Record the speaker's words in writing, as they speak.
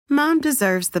Mom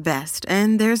deserves the best,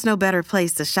 and there's no better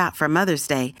place to shop for Mother's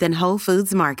Day than Whole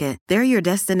Foods Market. They're your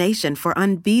destination for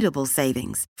unbeatable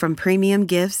savings, from premium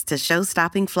gifts to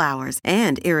show-stopping flowers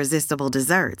and irresistible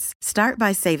desserts. Start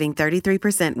by saving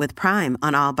 33% with Prime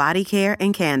on all body care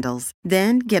and candles.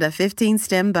 Then get a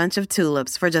 15-stem bunch of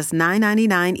tulips for just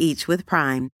 $9.99 each with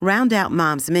Prime. Round out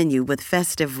Mom's menu with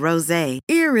festive rosé,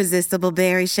 irresistible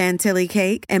berry chantilly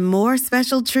cake, and more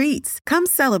special treats. Come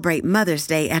celebrate Mother's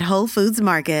Day at Whole Foods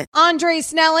Market. Andre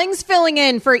Snelling's filling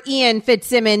in for Ian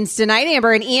Fitzsimmons tonight.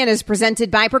 Amber and Ian is presented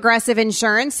by Progressive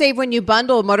Insurance. Save when you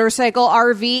bundle motorcycle,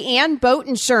 RV, and boat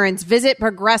insurance. Visit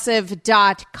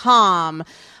progressive.com.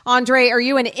 Andre, are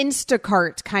you an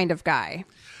Instacart kind of guy?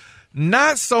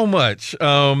 Not so much.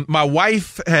 My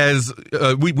wife has,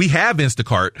 we have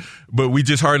Instacart, but we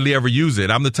just hardly ever use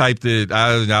it. I'm the type that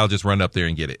I'll just run up there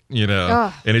and get it,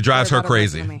 and it drives her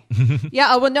crazy.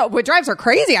 Yeah. Well, no, what drives her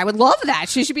crazy? I would love that.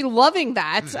 She should be loving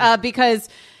that because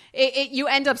you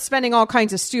end up spending all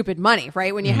kinds of stupid money,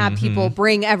 right? When you have people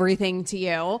bring everything to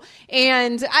you.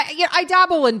 And I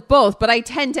dabble in both, but I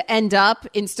tend to end up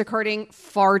Instacarting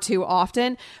far too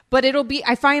often. But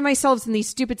I find myself in these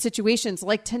stupid situations.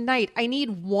 Like tonight, I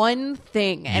need one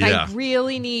thing, and I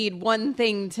really need one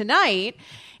thing tonight.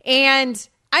 And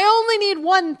I only need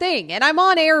one thing, and I'm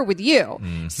on air with you.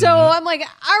 So I'm like,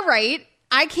 all right.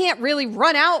 I can't really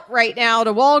run out right now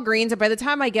to Walgreens. And by the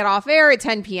time I get off air at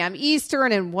 10 p.m.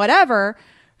 Eastern and whatever.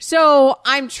 So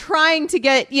I'm trying to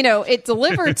get, it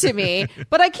delivered to me,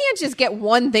 but I can't just get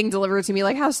one thing delivered to me.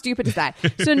 Like, how stupid is that?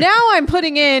 So now I'm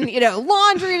putting in,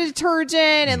 laundry detergent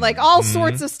and like all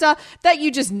sorts of stuff that you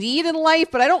just need in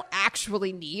life, but I don't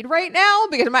actually need right now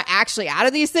because I'm not actually out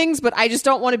of these things, but I just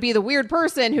don't want to be the weird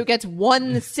person who gets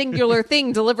one singular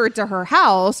thing delivered to her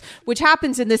house, which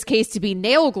happens in this case to be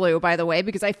nail glue, by the way,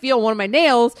 because I feel one of my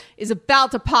nails is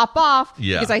about to pop off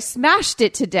because I smashed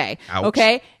it today. Ouch.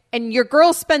 Okay. And your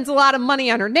girl spends a lot of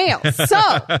money on her nails. So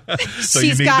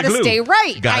she's got to stay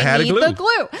right. I need the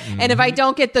glue. And if I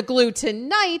don't get the glue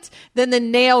tonight, then the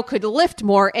nail could lift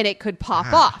more and it could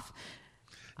pop off.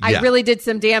 I really did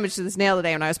some damage to this nail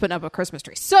today when I was putting up a Christmas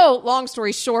tree. So long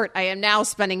story short, I am now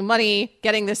spending money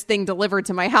getting this thing delivered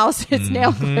to my house. It's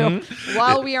nail glue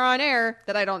while we are on air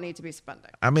that I don't need to be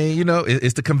spending. I mean,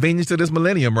 it's the convenience of this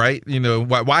millennium, right?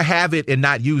 Why have it and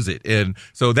not use it? And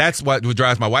so that's what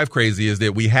drives my wife crazy is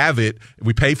that we have it,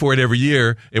 we pay for it every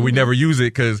year, and we never use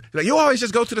it because you always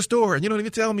just go to the store and you don't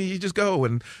even tell me, you just go.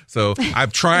 And so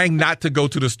I'm trying not to go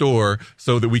to the store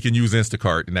so that we can use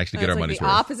Instacart and actually get our money's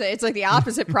worth. It's like the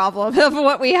opposite problem of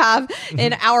what we have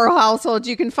in our household.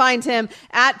 You can find him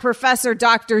at Professor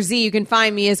Dr. Z. You can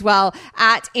find me as well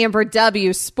at Amber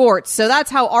W Sports. So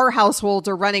that's how our households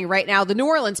are running right now. The New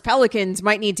Orleans Pelicans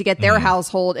might need to get their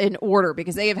household in order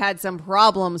because they have had some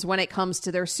problems when it comes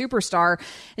to their superstar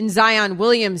in Zion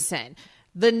Williamson.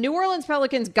 The New Orleans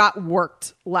Pelicans got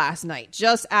worked last night,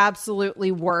 just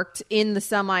absolutely worked in the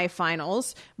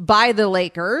semifinals by the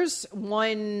Lakers,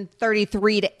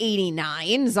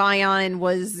 133-89. Zion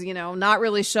was, not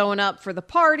really showing up for the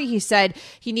party. He said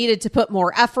he needed to put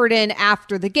more effort in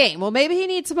after the game. Well, maybe he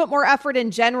needs to put more effort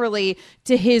in generally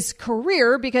to his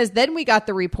career because then we got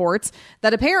the reports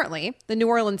that apparently the New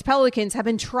Orleans Pelicans have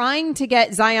been trying to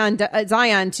get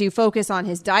Zion to focus on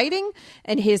his dieting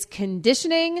and his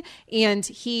conditioning, and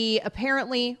he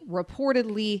apparently,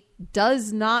 reportedly,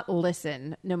 does not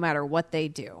listen no matter what they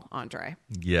do, Andre.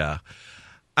 Yeah.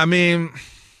 I mean,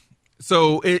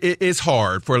 so it's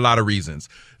hard for a lot of reasons.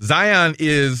 Zion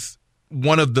is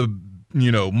one of the,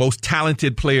 most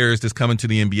talented players that's come into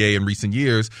the NBA in recent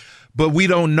years, but we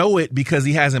don't know it because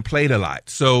he hasn't played a lot.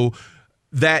 So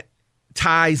that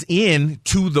ties in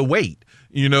to the weight.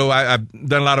 I've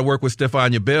done a lot of work with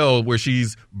Stephania Bell where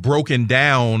she's broken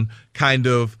down kind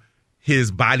of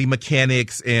his body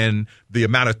mechanics and the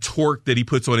amount of torque that he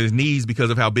puts on his knees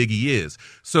because of how big he is.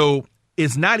 So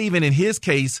it's not even in his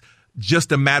case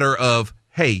just a matter of,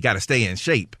 hey, you got to stay in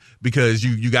shape because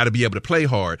you got to be able to play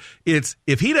hard. It's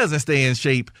if he doesn't stay in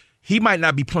shape, he might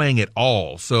not be playing at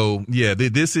all. So, yeah,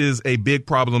 this is a big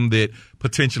problem that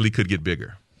potentially could get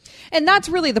bigger. And that's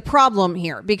really the problem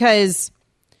here because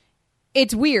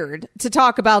it's weird to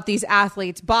talk about these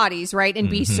athletes' bodies, right? And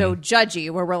be so judgy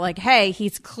where we're like, hey,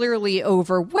 he's clearly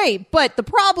overweight. But the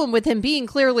problem with him being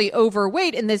clearly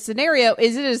overweight in this scenario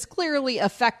is it is clearly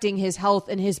affecting his health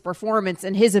and his performance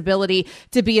and his ability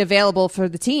to be available for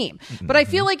the team. But I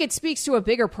feel like it speaks to a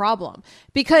bigger problem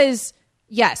because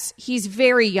yes, he's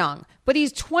very young, but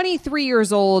he's 23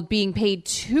 years old being paid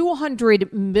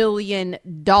 $200 million.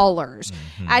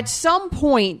 At some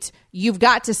point, you've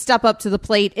got to step up to the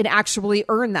plate and actually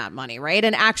earn that money, right?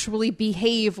 And actually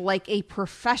behave like a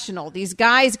professional. These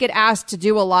guys get asked to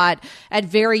do a lot at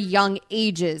very young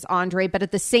ages, Andre, but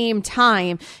at the same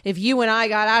time, if you and I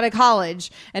got out of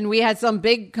college and we had some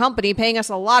big company paying us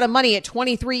a lot of money at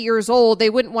 23 years old, they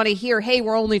wouldn't want to hear, hey,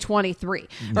 we're only 23,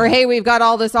 or hey, we've got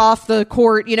all this off the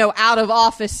court, out of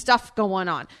office stuff going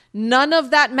on. None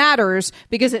of that matters,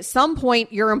 because at some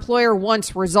point your employer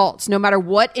wants results. No matter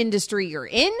what industry you're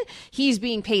in, he's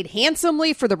being paid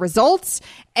handsomely for the results,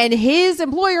 and his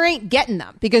employer ain't getting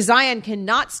them because Zion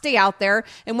cannot stay out there.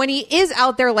 And when he is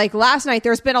out there, like last night,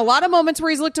 there's been a lot of moments where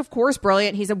he's looked, of course,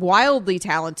 brilliant. He's wildly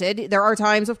talented. There are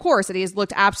times, of course, that he has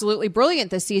looked absolutely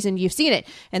brilliant this season. You've seen it.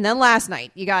 And then last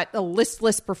night, you got a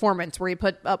listless performance where he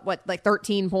put up,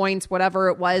 13 points, whatever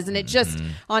it was. And it just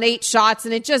on 8 shots,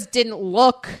 and it just didn't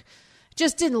look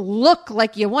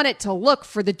like you want it to look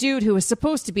for the dude who is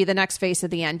supposed to be the next face of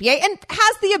the NBA and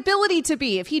has the ability to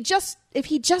be if he just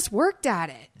worked at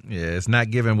it. Yeah, it's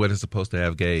not giving what it's supposed to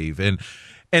have gave. And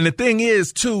the thing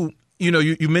is, too,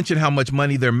 you mentioned how much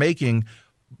money they're making,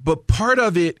 but part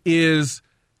of it is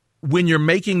when you're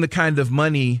making the kind of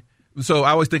money. So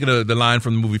I always think of the line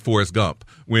from the movie Forrest Gump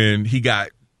when he got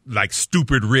like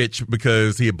stupid rich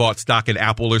because he had bought stock in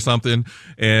Apple or something,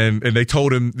 and they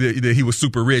told him that he was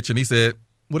super rich, and he said,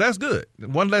 well, that's good.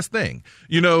 One less thing.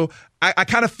 I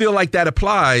kind of feel like that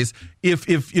applies.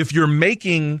 If you're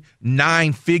making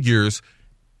 9 figures,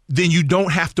 then you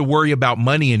don't have to worry about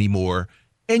money anymore,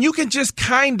 and you can just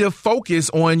kind of focus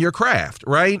on your craft,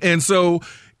 right? And so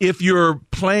if you're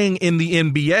playing in the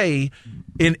NBA,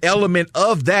 an element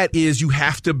of that is you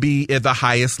have to be at the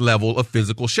highest level of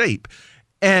physical shape.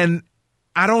 And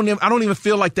I don't even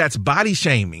feel like that's body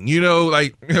shaming.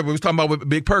 Like we was talking about with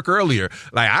Big Perk earlier.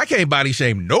 Like, I can't body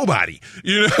shame nobody,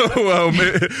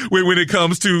 when it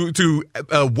comes to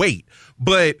weight.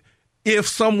 But if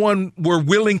someone were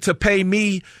willing to pay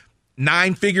me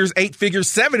 9 figures, 8 figures,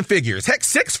 7 figures, heck,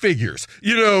 6 figures,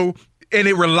 and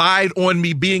it relied on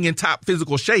me being in top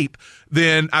physical shape,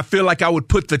 then I feel like I would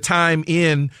put the time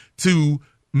in to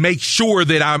make sure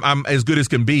that I'm as good as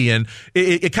can be. And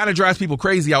it kind of drives people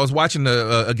crazy. I was watching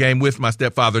a game with my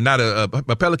stepfather, not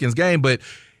a Pelicans game, but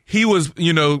he was,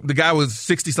 the guy was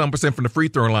 60-some% from the free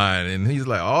throw line. And he's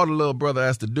like, all the little brother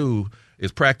has to do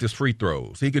is practice free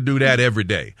throws. He could do that every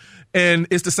day. And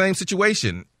it's the same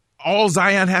situation. All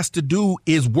Zion has to do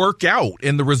is work out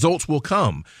and the results will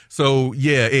come. So,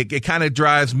 yeah, it kind of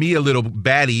drives me a little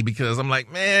batty because I'm like,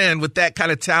 man, with that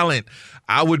kind of talent,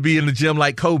 I would be in the gym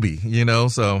like Kobe,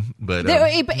 so, but.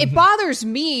 It bothers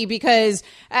me because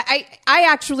I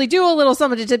actually do a little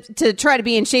something to try to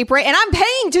be in shape, right? And I'm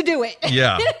paying to do it.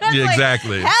 Yeah, yeah,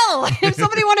 exactly. Hell, if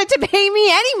somebody wanted to pay me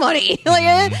any money, like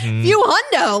a few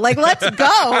hundo, like, let's go.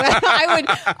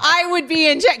 I would be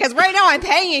in check because right now I'm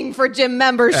paying for gym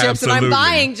memberships. Absolutely. And I'm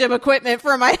buying gym equipment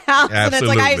for my house. Absolutely. And it's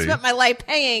like I spent my life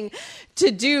paying to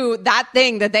do that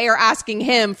thing that they are asking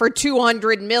him for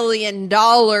 $200 million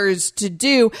to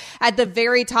do at the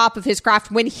very top of his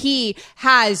craft when he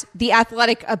has the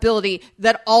athletic ability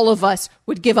that all of us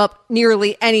would give up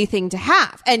nearly anything to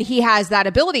have. And he has that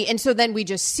ability. And so then we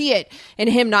just see it in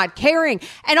him not caring.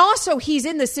 And also he's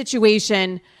in the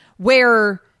situation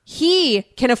where he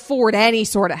can afford any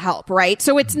sort of help, right?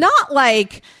 So it's not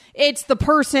like it's the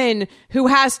person who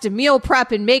has to meal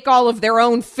prep and make all of their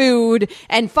own food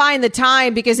and find the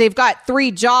time because they've got 3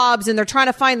 jobs and they're trying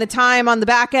to find the time on the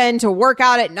back end to work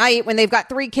out at night when they've got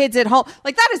 3 kids at home.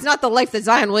 Like, that is not the life that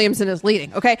Zion Williamson is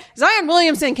leading, okay? Zion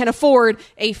Williamson can afford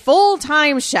a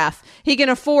full-time chef. He can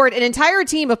afford an entire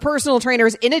team of personal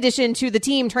trainers in addition to the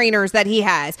team trainers that he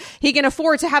has. He can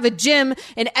afford to have a gym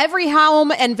in every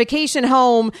home and vacation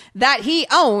home that he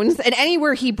owns and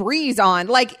anywhere he breathes on.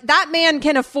 Like, that man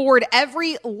can afford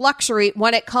every luxury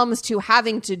when it comes to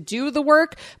having to do the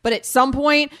work. But at some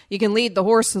point, you can lead the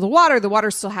horse to the water. The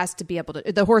horse still has to be able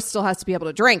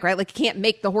to drink, right? Like, you can't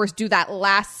make the horse do that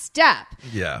last step.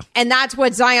 Yeah. And that's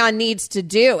what Zion needs to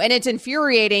do. And it's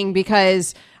infuriating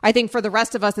because I think for the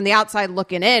rest of us on the outside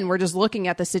looking in, we're just looking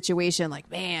at the situation like,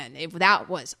 man, if that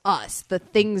was us, the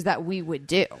things that we would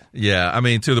do. Yeah. I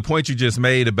mean, to the point you just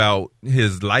made about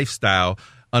his lifestyle,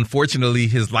 unfortunately,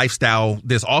 his lifestyle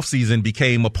this offseason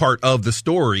became a part of the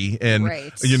story and,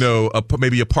 right.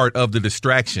 Maybe a part of the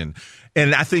distraction.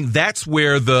 And I think that's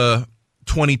where the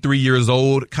 23 years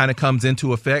old kind of comes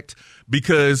into effect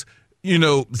because,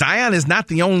 Zion is not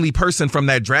the only person from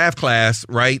that draft class,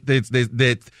 right,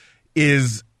 that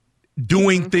is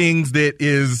doing things that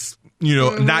is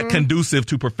not conducive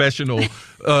to professional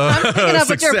I'm picking up success.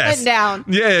 what you're putting down.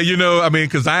 Yeah,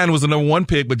 because Zion was the number 1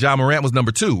 pick, but Ja Morant was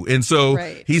number 2. And so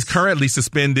he's currently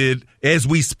suspended as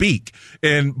we speak.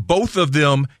 And both of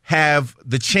them have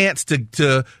the chance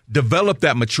to develop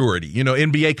that maturity.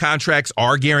 NBA contracts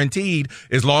are guaranteed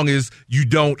as long as you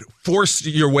don't force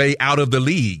your way out of the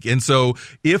league. And so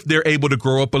if they're able to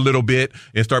grow up a little bit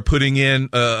and start putting in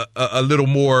a little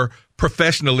more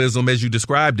professionalism, as you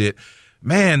described it,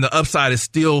 man, the upside is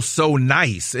still so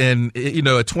nice. And,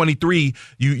 at 23,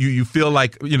 you feel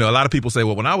like, a lot of people say,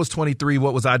 well, when I was 23,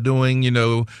 what was I doing?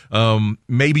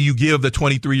 Maybe you give the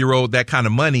 23-year-old that kind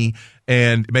of money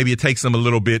and maybe it takes them a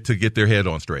little bit to get their head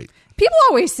on straight. People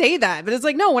always say that, but it's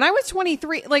like, no, when I was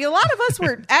 23, like a lot of us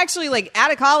were actually like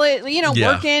out of college,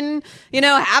 working,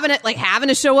 having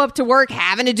to show up to work,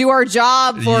 having to do our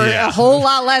job for a whole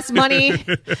lot less money,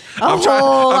 a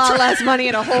whole lot less money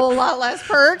and a whole lot less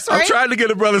perks, right? I'm trying to get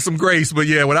a brother some grace, but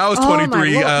when I was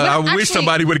 23, I wish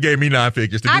somebody would have gave me 9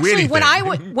 figures to do anything.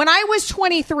 When I was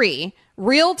 23,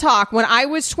 real talk, when I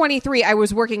was 23, I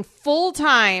was working full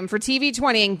time for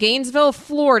TV20 in Gainesville,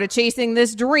 Florida, chasing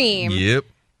this dream. Yep.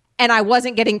 And I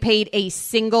wasn't getting paid a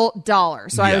single dollar.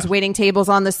 So I was waiting tables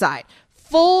on the side.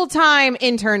 Full-time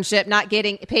internship, not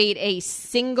getting paid a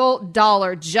single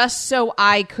dollar just so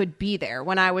I could be there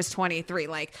when I was 23.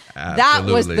 That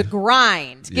was the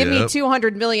grind. Give me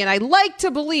 $200 million. I like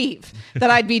to believe that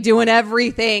I'd be doing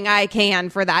everything I can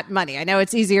for that money. I know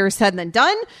it's easier said than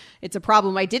done. It's a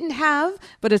problem I didn't have,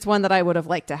 but it's one that I would have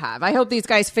liked to have. I hope these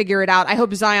guys figure it out. I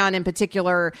hope Zion in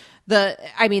particular, the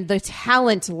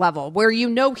talent level where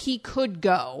he could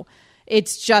go.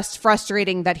 It's just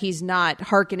frustrating that he's not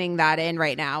hearkening that in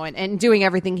right now and doing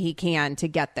everything he can to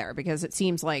get there, because it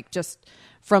seems like just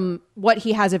from what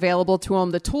he has available to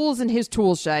him, the tools in his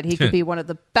tool shed, he could be one of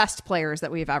the best players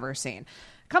that we've ever seen.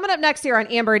 Coming up next here on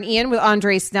Amber and Ian with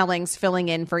Andre Snellings filling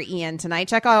in for Ian tonight.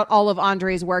 Check out all of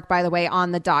Andre's work, by the way,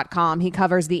 on the .com. He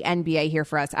covers the NBA here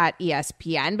for us at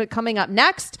ESPN. But coming up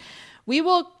next, we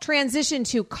will transition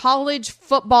to college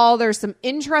football. There's some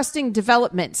interesting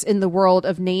developments in the world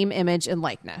of name, image, and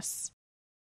likeness.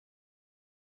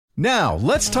 Now,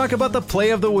 let's talk about the play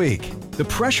of the week. The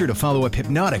pressure to follow up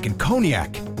Hypnotic and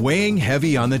Cognac, weighing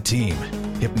heavy on the team.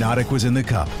 Hypnotic was in the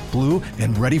cup, blue,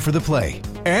 and ready for the play.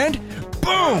 And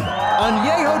boom!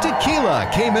 Añejo Tequila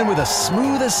came in with a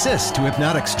smooth assist to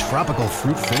Hypnotic's tropical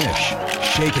fruit finish.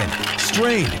 Shaken,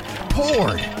 strained,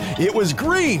 poured. It was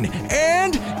green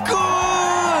and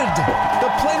good! The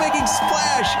playmaking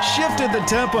splash shifted the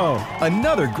tempo.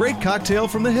 Another great cocktail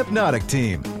from the Hypnotic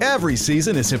team. Every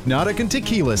season is Hypnotic and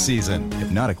Tequila season.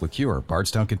 Hypnotic Liqueur,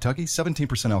 Bardstown, Kentucky,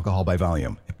 17% alcohol by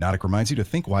volume. Hypnotic reminds you to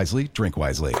think wisely, drink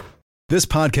wisely. This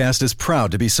podcast is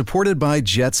proud to be supported by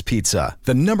Jets Pizza,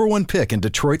 the #1 pick in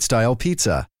Detroit-style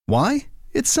pizza. Why?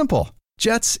 It's simple.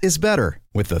 Jets is better.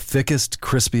 With the thickest,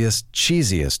 crispiest,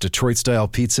 cheesiest Detroit-style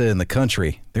pizza in the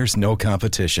country, there's no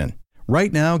competition.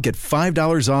 Right now, get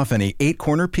 $5 off any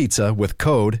 8-corner pizza with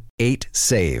code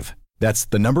 8SAVE. That's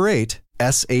the number 8,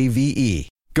 S-A-V-E.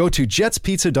 Go to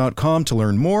jetspizza.com to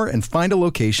learn more and find a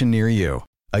location near you.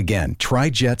 Again, try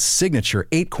Jet's signature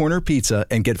 8-corner pizza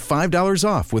and get $5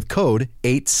 off with code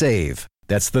 8SAVE.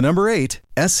 That's the number 8,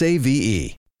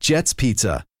 S-A-V-E. Jet's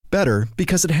Pizza. Better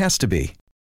because it has to be.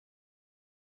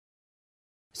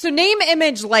 So name,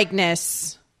 image,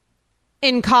 likeness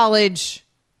in college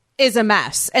is a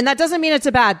mess. And that doesn't mean it's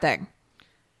a bad thing.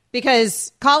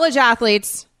 Because college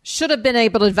athletes should have been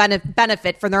able to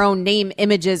benefit from their own name,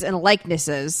 images, and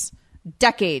likenesses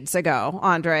decades ago,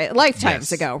 Andre,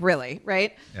 lifetimes ago, really,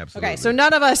 right? Absolutely. Okay, so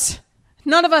none of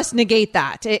us negate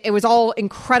that. It was all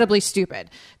incredibly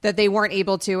stupid that they weren't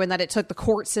able to, and that it took the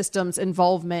court system's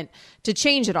involvement to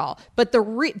change it all. But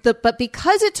but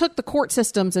because it took the court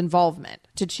system's involvement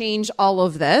to change all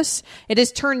of this, it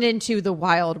has turned into the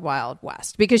wild, wild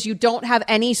west, because you don't have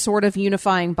any sort of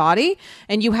unifying body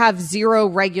and you have zero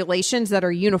regulations that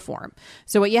are uniform.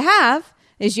 So what you have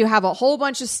is you have a whole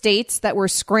bunch of states that were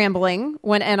scrambling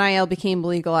when NIL became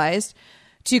legalized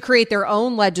to create their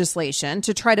own legislation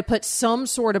to try to put some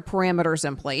sort of parameters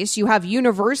in place. You have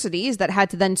universities that had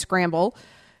to then scramble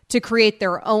to create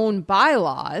their own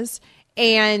bylaws.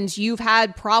 And you've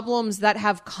had problems that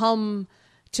have come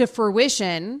to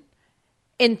fruition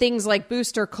in things like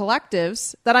booster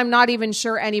collectives that I'm not even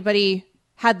sure anybody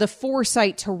had the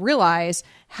foresight to realize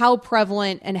how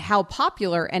prevalent and how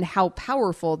popular and how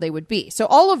powerful they would be. So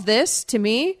all of this, to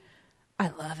me, I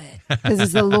love it because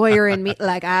it's the lawyer in me.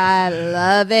 Like, I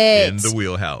love it. In the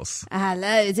wheelhouse.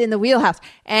 It's in the wheelhouse.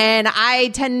 And I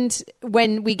tend,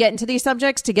 when we get into these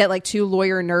subjects, to get like too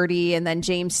lawyer nerdy, and then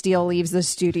James Steele leaves the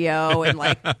studio and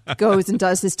like goes and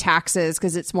does his taxes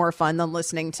because it's more fun than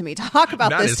listening to me talk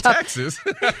about Not this his stuff. taxes.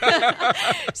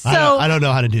 So I don't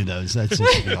know how to do those. That's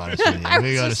just to be honest with you.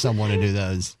 We go to someone to do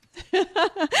those.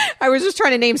 I was just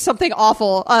trying to name something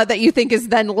awful that you think is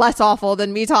then less awful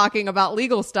than me talking about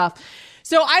legal stuff.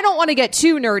 So I don't want to get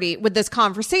too nerdy with this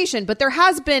conversation, but there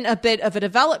has been a bit of a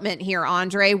development here,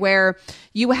 Andre, where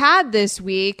you had this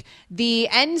week the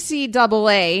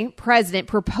NCAA president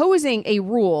proposing a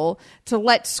rule to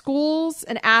let schools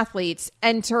and athletes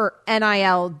enter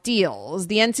NIL deals.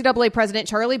 The NCAA president,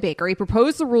 Charlie Baker, he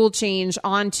proposed the rule change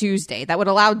on Tuesday that would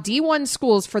allow D1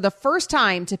 schools for the first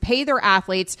time to pay their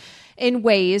athletes in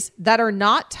ways that are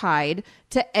not tied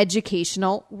to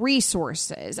educational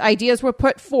resources. Ideas were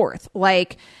put forth,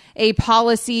 like a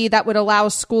policy that would allow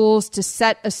schools to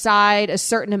set aside a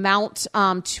certain amount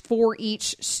for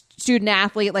each student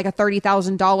athlete, like a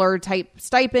 $30,000 type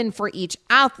stipend for each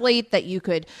athlete that you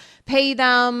could pay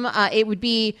them. It would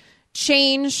be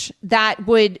change that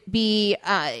would be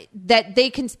that the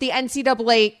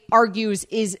NCAA argues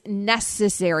is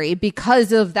necessary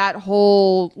because of that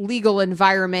whole legal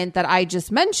environment that I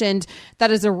just mentioned that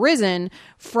has arisen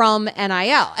from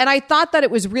NIL. And I thought that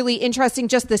it was really interesting,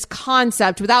 just this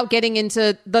concept, without getting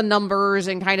into the numbers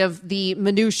and kind of the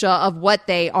minutia of what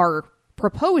they are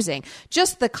proposing.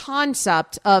 Just the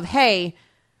concept of, hey,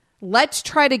 let's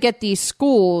try to get these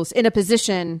schools in a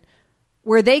position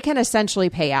where they can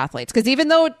essentially pay athletes. Because even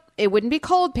though it wouldn't be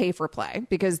called pay for play,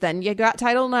 because then you got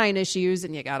Title IX issues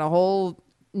and you got a whole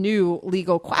new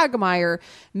legal quagmire,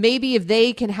 maybe if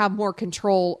they can have more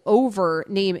control over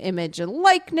name, image, and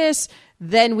likeness,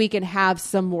 then we can have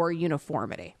some more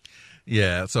uniformity.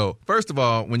 Yeah. So first of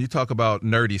all, when you talk about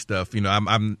nerdy stuff, you know,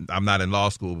 I'm not in law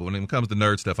school, but when it comes to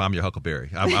nerd stuff, I'm your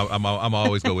Huckleberry. I'm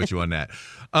always go with you on that.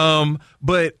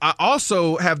 But I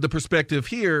also have the perspective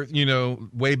here, you know,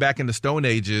 way back in the Stone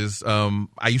Ages.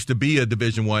 I used to be a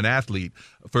Division I athlete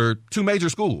for two major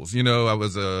schools. You know, I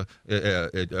was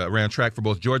ran track for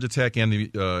both Georgia Tech and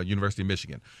the University of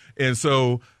Michigan, and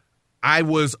so I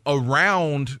was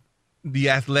around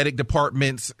the athletic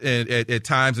departments at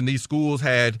times, and these schools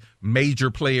had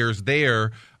major players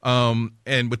there.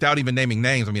 And without even naming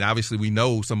names, I mean, obviously we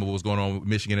know some of what was going on with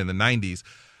Michigan in the 90s.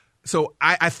 So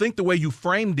I think the way you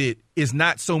framed it is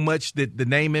not so much that the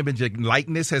name, image, and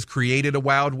likeness has created a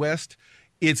Wild West.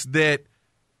 It's that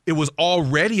it was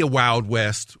already a Wild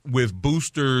West with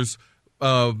boosters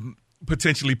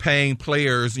potentially paying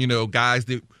players, you know, guys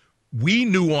that we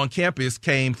knew on campus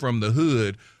came from the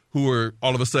hood, who are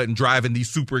all of a sudden driving these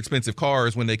super expensive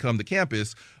cars when they come to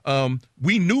campus.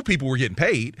 We knew people were getting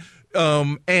paid.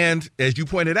 And as you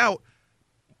pointed out,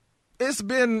 it's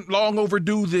been long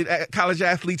overdue that college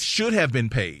athletes should have been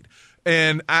paid.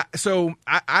 And I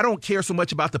don't care so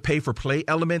much about the pay for play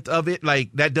element of it. Like,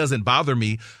 that doesn't bother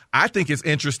me. I think it's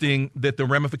interesting that the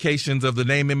ramifications of the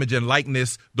name, image, and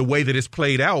likeness, the way that it's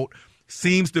played out,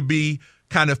 seems to be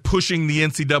kind of pushing the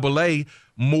NCAA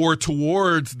more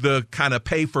towards the kind of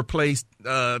pay for play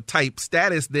type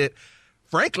status that,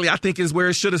 frankly, I think is where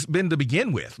it should have been to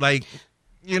begin with. Like,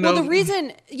 you know, well, the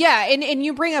reason, yeah, and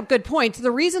you bring up good points. The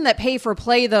reason that pay for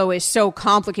play, though, is so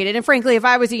complicated, and frankly, if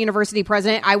I was a university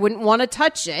president, I wouldn't want to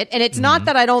touch it. And it's not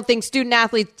that I don't think student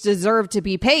athletes deserve to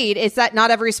be paid. It's that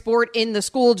not every sport in the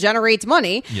school generates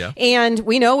money. Yeah. And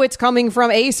we know it's coming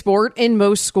from a sport in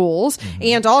most schools.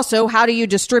 And also, how do you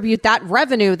distribute that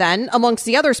revenue then amongst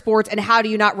the other sports? And how do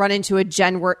you not run into a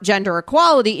gender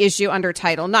equality issue under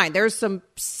Title IX? There's some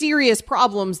serious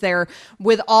problems there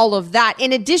with all of that,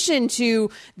 in addition to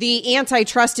the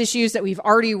antitrust issues that we've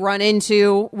already run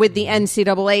into with the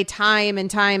NCAA time and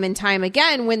time and time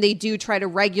again when they do try to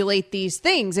regulate these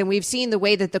things. And we've seen the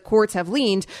way that the courts have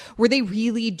leaned, where they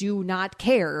really do not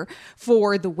care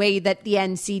for the way that the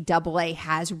NCAA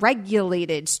has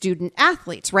regulated student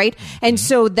athletes, right? And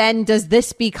so then does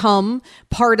this become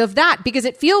part of that? Because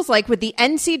it feels like with the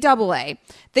NCAA,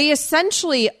 they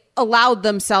essentially allowed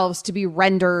themselves to be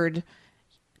rendered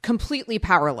completely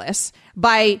powerless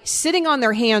by sitting on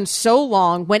their hands so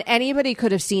long when anybody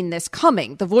could have seen this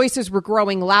coming. The voices were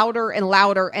growing louder and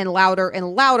louder and louder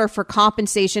and louder for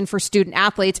compensation for student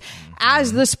athletes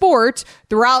as the sport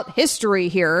throughout history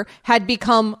here had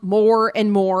become more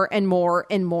and more and more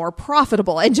and more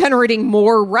profitable and generating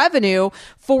more revenue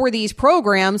for these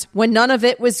programs when none of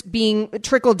it was being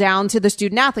trickled down to the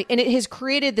student athlete. And it has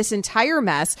created this entire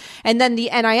mess. And then the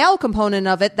NIL component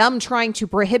of it, them trying to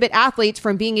prohibit athletes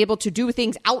from being able to do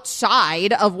things outside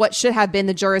outside of what should have been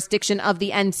the jurisdiction of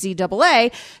the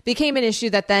NCAA became an issue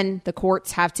that then the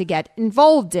courts have to get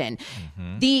involved in.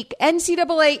 The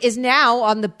NCAA is now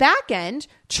on the back end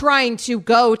trying to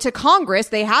go to Congress.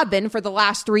 They have been for the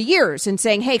last 3 years and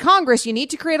saying, hey, Congress, you need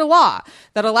to create a law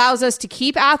that allows us to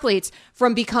keep athletes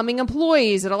from becoming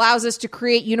employees. It allows us to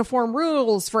create uniform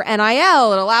rules for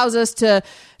NIL. It allows us to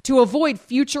avoid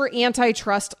future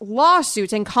antitrust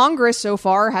lawsuits. And Congress so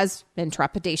far has been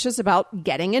trepidatious about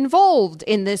getting involved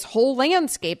in this whole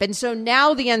landscape. And so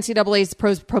now the NCAA is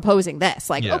proposing this.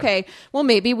 Okay, well,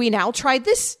 maybe we now try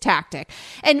this tactic.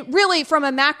 And really, from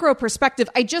a macro perspective,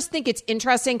 I just think it's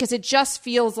interesting because it just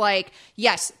feels like,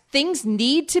 yes, things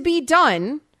need to be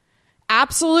done.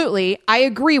 Absolutely. I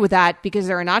agree with that because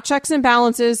there are not checks and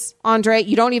balances, Andre.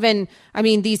 You don't even,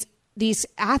 these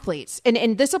athletes,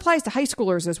 and this applies to high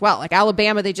schoolers as well. Like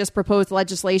Alabama, they just proposed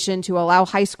legislation to allow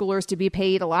high schoolers to be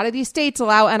paid. A lot of these states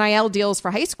allow NIL deals for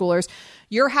high schoolers.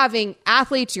 You're having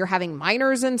athletes, you're having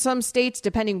minors in some states,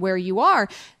 depending where you are.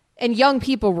 And young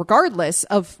people, regardless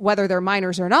of whether they're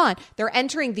minors or not, they're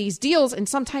entering these deals and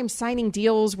sometimes signing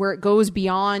deals where it goes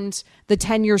beyond the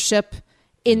tenureship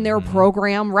in their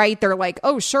program, right? They're like,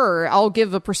 oh, sure, I'll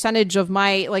give a percentage of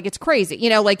my, it's crazy.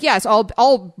 Yes,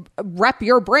 I'll rep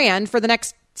your brand for the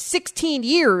next 16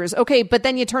 years. Okay, but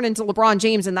then you turn into LeBron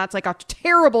James and that's like a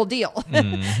terrible deal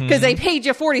because they paid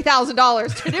you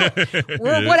 $40,000 to do it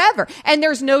or whatever. And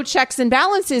there's no checks and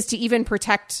balances to even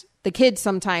protect the kids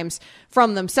sometimes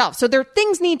from themselves. So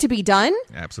things need to be done.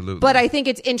 Absolutely. But I think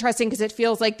it's interesting because it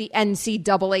feels like the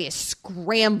NCAA is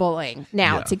scrambling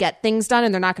now to get things done,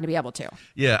 and they're not going to be able to.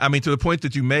 Yeah, to the point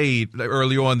that you made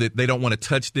early on that they don't want to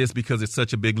touch this because it's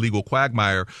such a big legal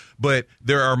quagmire, but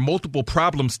there are multiple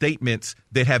problem statements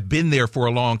that have been there for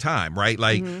a long time, right?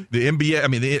 Like the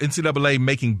NBA, the NCAA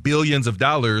making billions of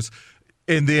dollars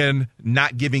and then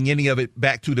not giving any of it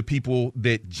back to the people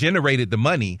that generated the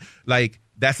money.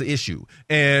 That's the issue.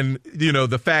 And,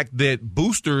 the fact that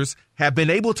boosters have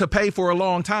been able to pay for a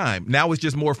long time. Now it's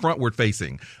just more frontward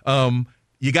facing.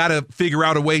 You got to figure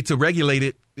out a way to regulate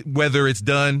it, whether it's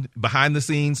done behind the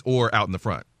scenes or out in the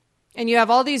front. And you have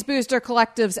all these booster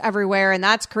collectives everywhere, and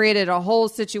that's created a whole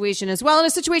situation as well, and a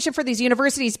situation for these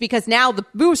universities because now the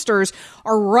boosters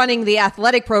are running the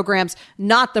athletic programs,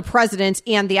 not the presidents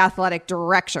and the athletic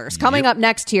directors. Coming up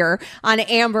next here on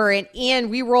Amber and Ian,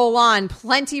 we roll on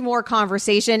plenty more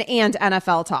conversation and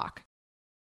NFL talk.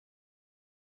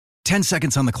 10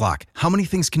 seconds on the clock. How many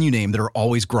things can you name that are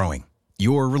always growing?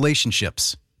 Your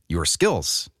relationships, your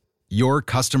skills, your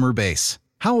customer base.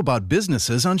 How about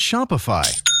businesses on Shopify?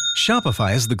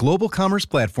 Shopify is the global commerce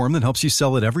platform that helps you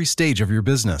sell at every stage of your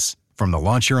business. From the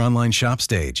launch your online shop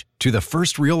stage, to the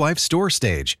first real-life store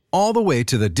stage, all the way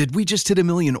to the did we just hit a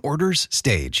million orders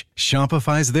stage.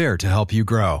 Shopify's there to help you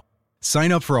grow.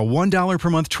 Sign up for a $1 per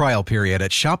month trial period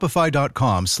at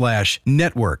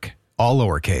shopify.com/network, all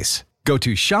lowercase. Go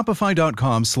to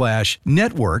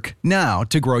shopify.com/network now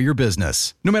to grow your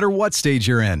business, no matter what stage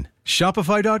you're in.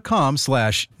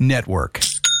 Shopify.com/network.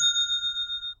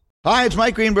 Hi, it's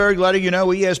Mike Greenberg letting you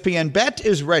know ESPN Bet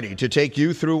is ready to take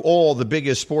you through all the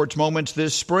biggest sports moments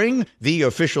this spring. The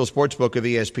official sportsbook of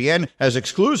ESPN has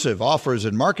exclusive offers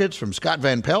and markets from Scott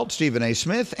Van Pelt, Stephen A.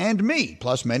 Smith, and me,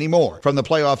 plus many more. From the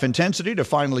playoff intensity to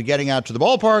finally getting out to the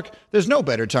ballpark, there's no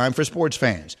better time for sports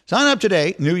fans. Sign up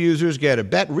today. New users get a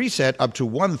bet reset up to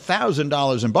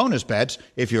 $1,000 in bonus bets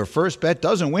if your first bet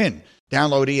doesn't win.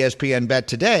 Download ESPN Bet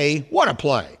today. What a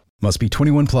play. Must be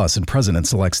 21 plus and present in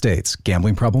select states.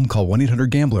 Gambling problem? Call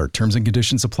 1-800-GAMBLER. Terms and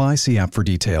conditions apply. See app for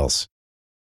details.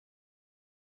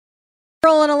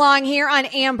 Rolling along here on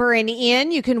Amber and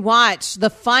Ian. You can watch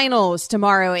the finals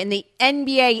tomorrow in the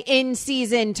NBA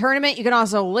in-season tournament. You can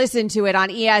also listen to it on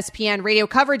ESPN Radio.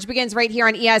 Coverage begins right here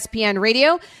on ESPN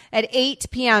Radio at 8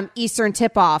 p.m. Eastern.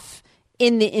 Tip-off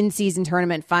in the in-season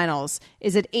tournament finals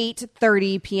is at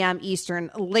 8:30 p.m. Eastern.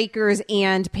 Lakers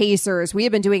and Pacers. We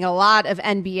have been doing a lot of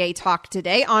NBA talk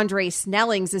today. Andre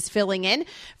Snellings is filling in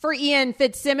for Ian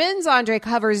Fitzsimmons. Andre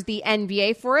covers the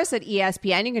NBA for us at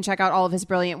ESPN. You can check out all of his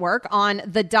brilliant work on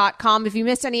the.com. If you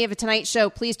missed any of tonight's show,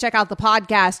 please check out the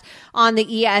podcast on the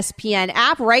ESPN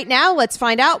app. Right now, let's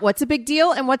find out what's a big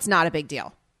deal and what's not a big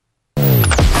deal.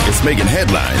 It's making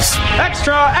headlines.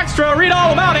 Extra, read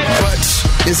all about it. But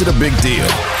is it a big deal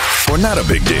or not a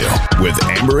big deal with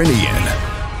Amber and Ian?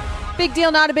 Big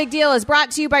Deal, Not a Big Deal is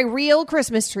brought to you by Real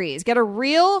Christmas Trees. Get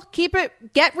real,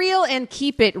 and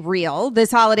keep it real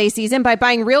this holiday season by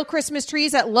buying real Christmas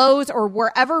trees at Lowe's or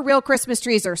wherever real Christmas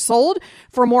trees are sold.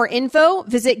 For more info,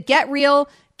 visit GetReal,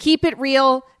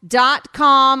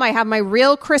 keepitreal.com. I have my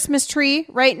real Christmas tree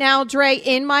right now, Dre,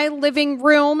 in my living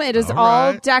room. It is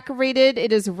all decorated.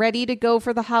 It is ready to go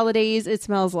for the holidays. It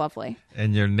smells lovely.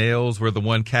 And your nails were the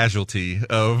one casualty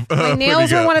of my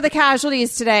nails were one of the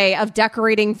casualties today of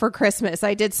decorating for Christmas.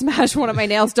 I did smash one of my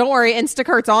nails. Don't worry,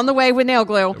 Instacart's on the way with nail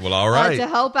glue. Well, all right. To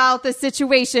help out the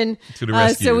situation to the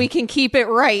rescue. So we can keep it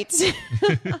right.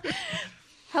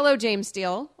 Hello, James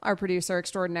Steele, our producer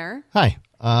extraordinaire. Hi.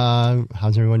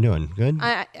 How's everyone doing? Good?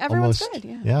 Everyone's almost,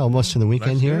 good, yeah. Almost to the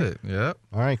weekend That's here. good. Yep.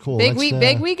 All right, cool. Big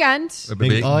weekend.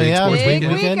 Big sports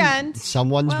weekend.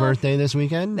 Someone's birthday this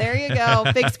weekend. There you go.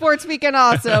 Big sports weekend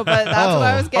also, but that's what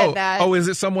I was getting at. Oh, is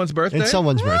it someone's birthday? It's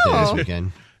someone's birthday this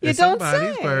weekend. You don't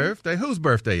somebody's say. birthday. Whose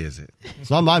birthday is it? It's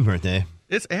not my birthday.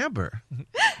 It's Amber.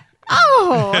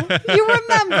 Oh, you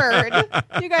remembered.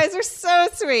 You guys are so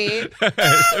sweet.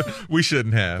 We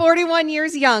shouldn't have. 41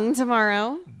 years young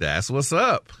tomorrow. That's what's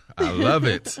up. I love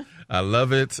it. I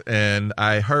love it. And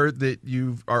I heard that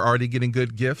you are already getting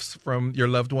good gifts from your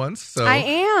loved ones. So I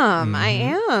am. I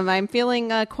am. I'm feeling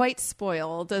quite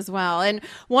spoiled as well. And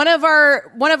one of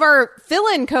our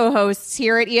fill-in co-hosts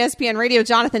here at ESPN Radio,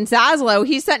 Jonathan Zaslow,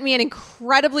 he sent me an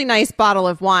incredibly nice bottle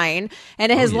of wine. And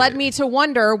it has led me to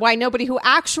wonder why nobody who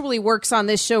actually works on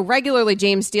this show regularly,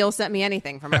 James Steele, sent me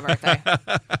anything for my birthday.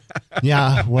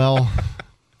 Yeah, well,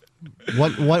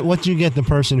 what do you get the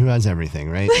person who has everything,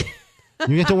 right?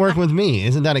 You get to work with me.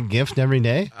 Isn't that a gift every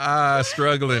day?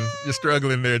 Struggling. You're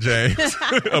struggling there, James.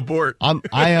 Abort.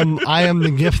 I am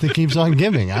the gift that keeps on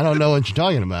giving. I don't know what you're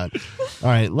talking about. All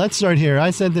right, let's start here.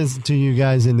 I sent this to you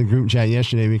guys in the group chat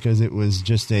yesterday because it was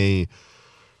just a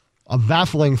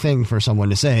baffling thing for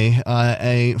someone to say.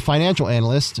 A financial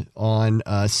analyst on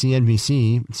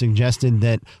CNBC suggested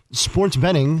that sports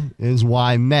betting is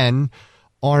why men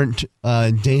aren't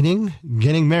dating,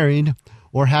 getting married,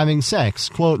 or having sex.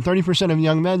 Quote, 30% of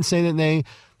young men say that they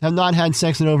have not had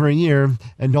sex in over a year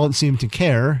and don't seem to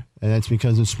care, and that's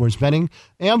because of sports betting.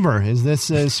 Amber, is this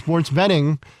sports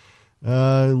betting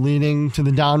leading to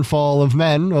the downfall of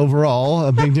men overall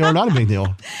a big deal or not a big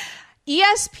deal?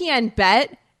 ESPN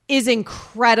Bet is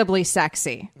incredibly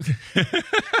sexy.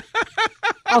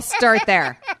 I'll start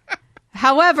there.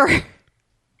 However,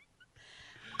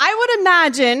 I would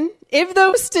imagine if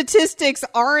those statistics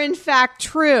are in fact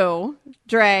true,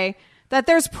 Dre, that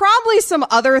there's probably some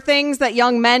other things that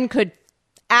young men could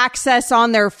access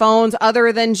on their phones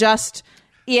other than just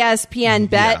ESPN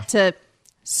Bet to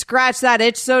scratch that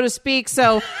itch, so to speak.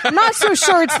 So I'm not so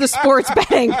sure it's the sports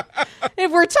betting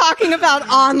if we're talking about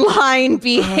online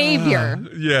behavior.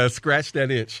 Yeah, scratch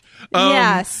that itch.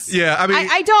 Yes. Yeah, I mean,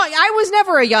 I was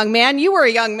never a young man. You were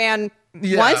a young man.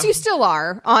 Yeah. Once you still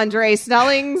are, Andre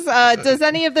Snellings. Does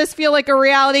any of this feel like a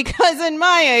reality? Because in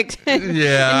my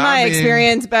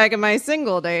experience back in my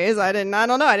single days, I don't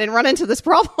know. I didn't run into this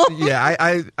problem. Yeah,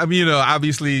 I mean,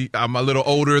 obviously I'm a little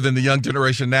older than the young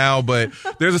generation now, but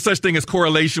there's a such thing as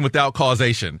correlation without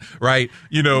causation, right?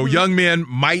 Young men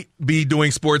might be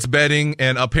doing sports betting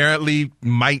and apparently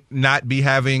might not be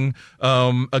having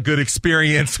a good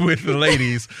experience with the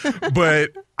ladies, but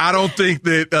I don't think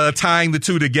that tying the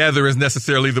two together is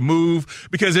necessarily the move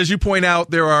because, as you point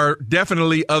out, there are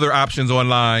definitely other options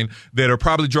online that are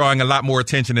probably drawing a lot more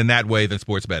attention in that way than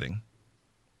sports betting.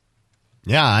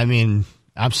 Yeah, I mean,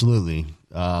 absolutely.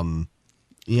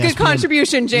 Good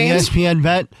contribution, James. ESPN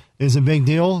Bet is a big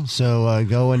deal, so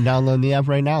go and download the app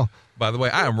right now. By the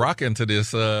way, I am rocking to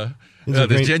this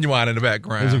this Genuine in the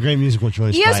background. It's a great musical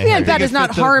choice. ESPN Bet is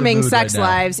not harming sex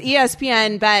lives.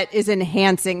 ESPN Bet is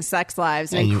enhancing sex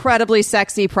lives. An incredibly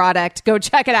sexy product. Go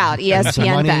check it out.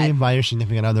 ESPN Bet. Buy your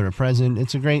significant other a present.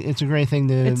 It's a great thing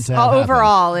to have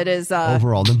overall. happen. It is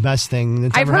overall the best thing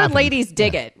that's I've ever heard happened. ladies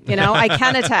dig it. I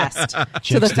can attest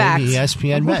to the dig fact.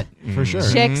 ESPN Bet for sure.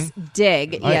 Chicks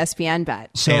dig ESPN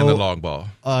Bet. So, and the long ball.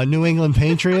 New England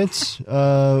Patriots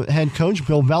head coach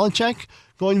Bill Belichick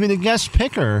going to be the guest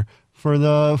picker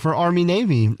for Army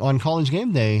Navy on College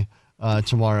Game Day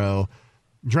tomorrow.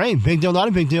 Dre, big deal, not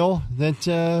a big deal that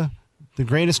the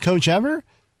greatest coach ever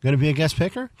going to be a guest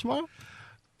picker tomorrow?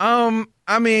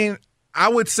 I mean, I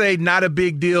would say not a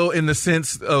big deal in the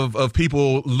sense of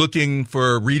people looking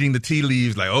for reading the tea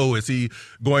leaves, like, oh, is he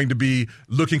going to be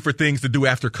looking for things to do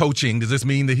after coaching? Does this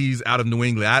mean that he's out of New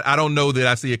England? I don't know that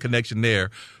I see a connection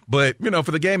there. But,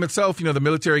 for the game itself, the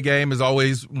military game is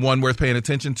always one worth paying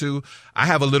attention to. I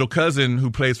have a little cousin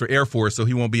who plays for Air Force, so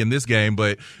he won't be in this game.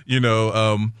 But,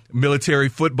 military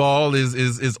football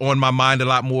is on my mind a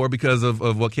lot more because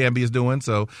of what Canby is doing.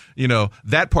 So,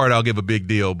 that part I'll give a big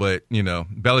deal. But,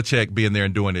 Belichick being there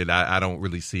and doing it, I don't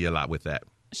really see a lot with that.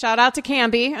 Shout out to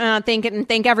Canby.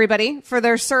 Thank everybody for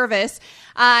their service.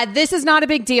 This is not a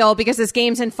big deal because this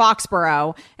game's in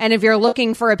Foxborough. And if you're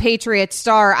looking for a Patriots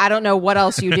star, I don't know what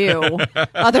else you do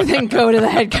other than go to the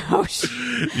head coach.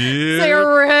 Yeah. They're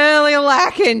really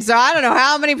lacking. So I don't know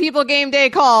how many people game day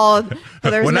called.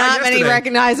 But there's not many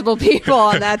recognizable people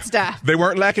on that staff. They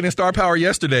weren't lacking in star power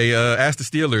yesterday. Ask the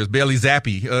Steelers. Bailey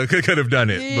Zappi could have done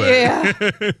it.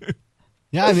 But. Yeah.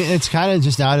 Yeah, I mean, it's kind of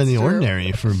just out of the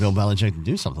ordinary for Bill Belichick to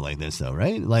do something like this, though,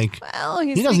 right? Like, well,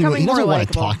 he doesn't want to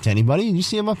likable. talk to anybody. You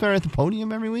see him up there at the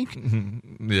podium every week?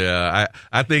 Yeah,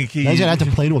 I think he's going to have to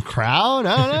play to a crowd?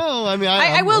 I don't know. I mean,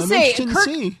 I will say,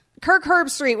 Kirk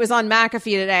Herbstreit was on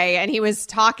McAfee today, and he was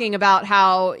talking about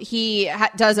how he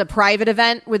does a private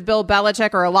event with Bill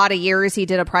Belichick, or a lot of years he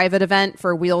did a private event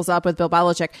for Wheels Up with Bill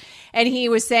Belichick. And he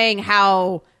was saying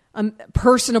how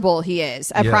personable he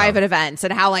is at private events,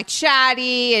 and how like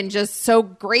chatty and just so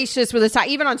gracious with his time.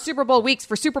 Even on Super Bowl weeks,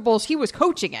 for Super Bowls he was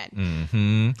coaching it.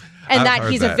 Mm-hmm. And that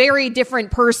he's a very different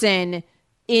person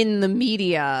in the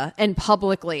media and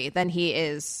publicly than he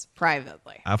is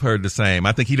privately. I've heard the same.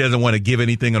 I think he doesn't want to give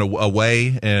anything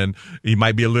away, and he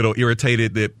might be a little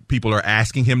irritated that people are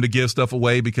asking him to give stuff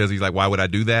away, because he's like, why would I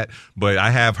do that? But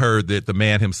I have heard that the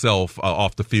man himself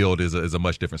off the field is a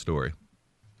much different story.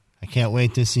 I can't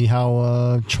wait to see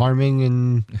how charming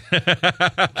and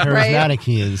charismatic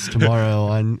he is tomorrow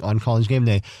on College Game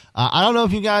Day. I don't know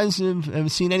if you guys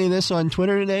have seen any of this on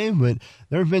Twitter today, but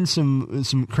there have been some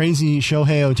crazy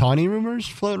Shohei Ohtani rumors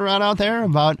floating around out there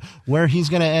about where he's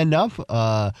going to end up.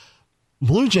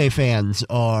 Blue Jay fans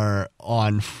are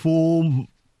on full,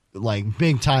 like,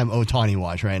 big-time Ohtani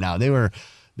watch right now.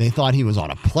 They thought he was on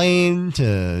a plane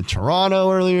to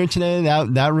Toronto earlier today.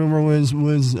 That rumor was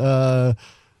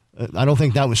I don't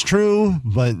think that was true,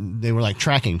 but they were like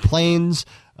tracking planes.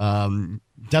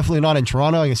 Definitely not in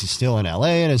Toronto. I guess he's still in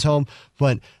LA at his home.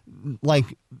 But like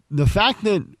the fact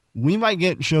that we might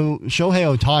get Shohei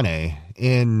Ohtani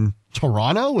in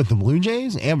Toronto with the Blue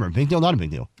Jays, Amber, big deal, not a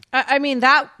big deal? I mean,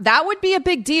 that would be a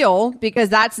big deal, because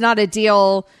that's not a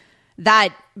deal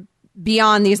that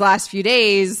beyond these last few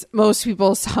days most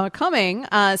people saw coming.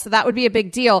 So that would be a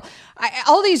big deal.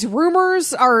 All these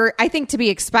rumors are, I think, to be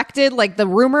expected. Like, the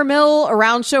rumor mill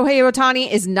around Shohei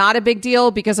Ohtani is not a big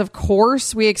deal, because of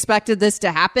course we expected this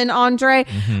to happen, Andre.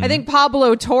 I think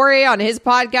Pablo Torre on his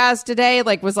podcast today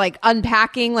was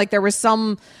unpacking, like there was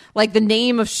some, like, the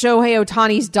name of Shohei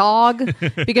Ohtani's dog,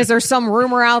 because there's some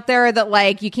rumor out there that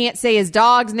like you can't say his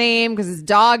dog's name because his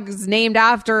dog's named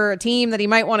after a team that he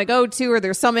might want to go to, or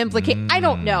there's some implication. I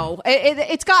don't know.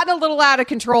 It's gotten a little out of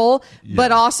control,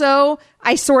 but also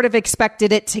I sort of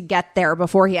expected it to get there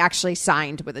before he actually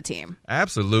signed with a team.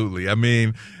 Absolutely. I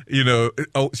mean,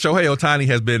 Shohei Ohtani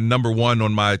has been number one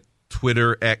on my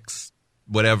Twitter, X,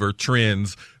 whatever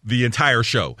trends the entire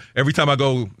show. Every time I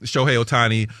go, Shohei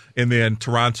Ohtani, and then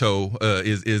Toronto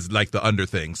is like the under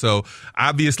thing. So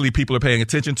obviously people are paying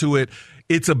attention to it.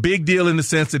 It's a big deal in the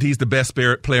sense that he's the best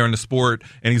player in the sport,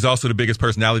 and he's also the biggest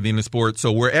personality in the sport. So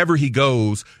wherever he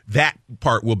goes, that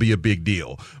part will be a big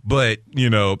deal. But,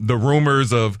 the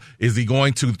rumors of, is he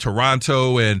going to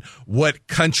Toronto, and what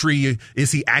country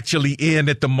is he actually in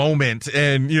at the moment?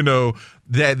 And,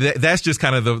 that's just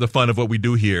kind of the fun of what we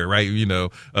do here, right?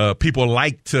 People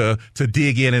like to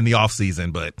dig in the off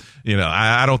season, but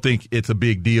I don't think it's a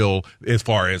big deal as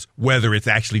far as whether it's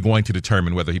actually going to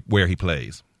determine where he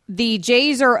plays. The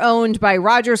Jays are owned by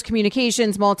Rogers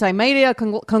Communications multimedia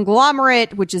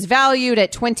conglomerate, which is valued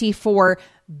at $24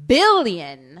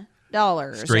 billion.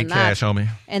 Straight cash, homie.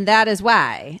 And that is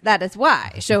why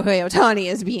Shohei Ohtani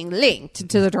is being linked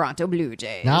to the Toronto Blue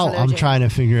Jays. Now I'm trying to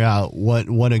figure out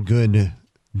what a good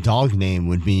dog name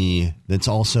would be that's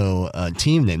also a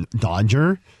team name.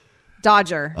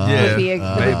 Dodger would be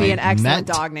an excellent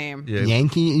dog name. Yeah.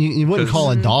 Yankee, you wouldn't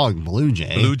call a dog Blue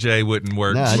Jay. Blue Jay wouldn't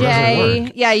work. No, Jay,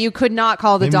 work. Yeah, you could not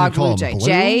call the dog Blue Jay. Blue?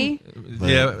 Jay,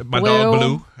 yeah, my dog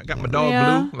Blue. I got my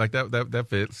dog Blue. Like that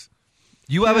fits.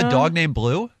 You have a dog named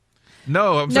Blue?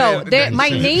 No, I'm saying my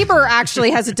neighbor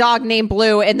actually has a dog named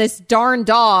Blue, and this darn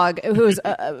dog, who's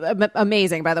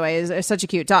amazing, by the way, is such a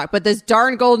cute dog. But this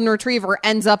darn golden retriever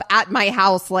ends up at my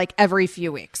house like every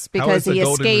few weeks because he escapes.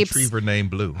 How is a golden retriever named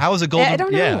Blue? How is a golden? I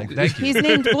don't know. Yeah, thank you. He's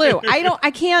named Blue. I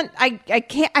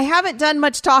haven't done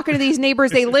much talking to these neighbors.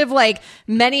 They live like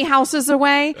many houses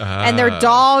away, and their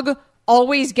dog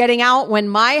always getting out when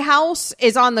my house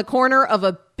is on the corner of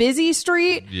a busy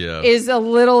street is a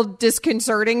little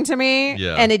disconcerting to me.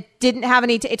 Yeah. And it didn't have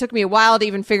any, it took me a while to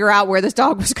even figure out where this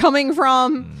dog was coming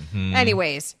from. Mm-hmm.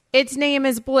 Anyways, its name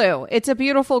is Blue. It's a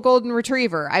beautiful golden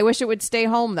retriever. I wish it would stay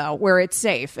home though, where it's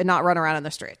safe and not run around in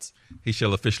the streets. He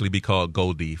shall officially be called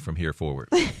Goldie from here forward.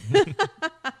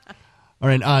 All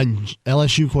right,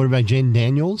 LSU quarterback Jaden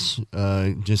Daniels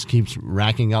just keeps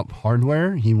racking up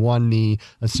hardware. He won the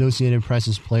Associated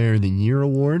Press's Player of the Year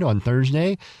award on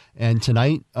Thursday, and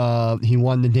tonight he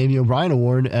won the Davey O'Brien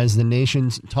Award as the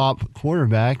nation's top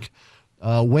quarterback,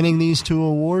 winning these two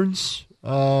awards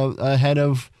ahead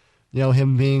of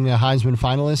him being a Heisman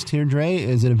finalist here, Dre.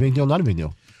 Is it a big deal, not a big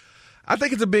deal? I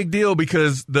think it's a big deal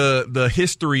because the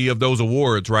history of those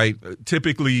awards, right?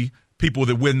 Typically, people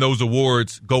that win those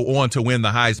awards go on to win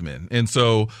the Heisman. And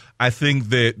so I think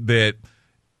that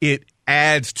it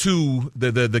adds to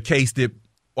the case that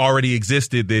already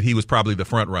existed that he was probably the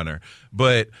front runner.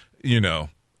 But,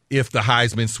 if the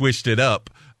Heisman switched it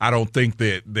up, I don't think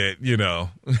that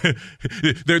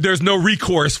there's no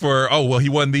recourse for, he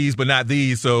won these but not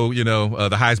these, so,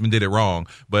 the Heisman did it wrong.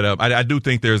 But I do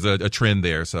think there's a trend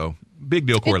there, so big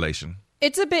deal correlation.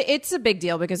 It's a big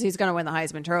deal because he's going to win the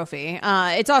Heisman Trophy.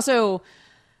 It's also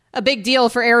a big deal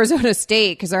for Arizona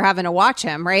State because they're having to watch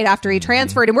him right after he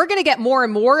transferred. And we're going to get more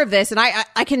and more of this. And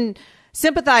I can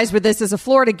sympathize with this as a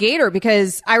Florida Gator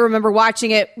because I remember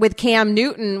watching it with Cam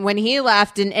Newton when he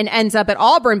left and ends up at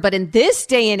Auburn. But in this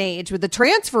day and age with the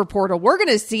transfer portal, we're going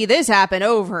to see this happen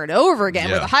over and over again.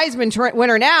 Yeah. Where the Heisman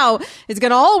winner now is going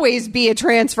to always be a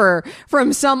transfer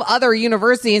from some other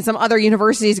university, and some other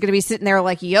university is going to be sitting there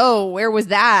like, yo, where was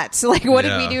that? Like, what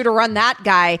did we do to run that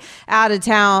guy out of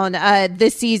town?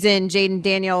 This season, Jaden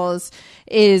Daniels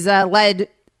is led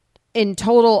in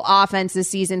total offense this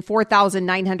season,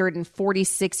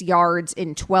 4,946 yards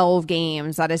in 12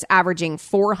 games. That is averaging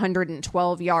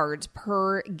 412 yards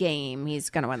per game. He's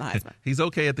going to win the Heisman. He's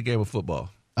okay at the game of football.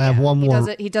 I have one more.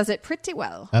 He does it pretty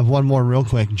well. I have one more real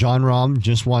quick. Jon Rahm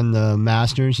just won the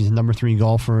Masters. He's the number 3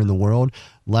 golfer in the world.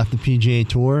 Left the PGA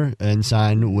Tour and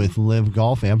signed with Live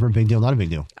Golf. Amber, big deal, not a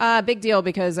big deal? Big deal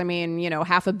because,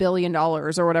 $500 million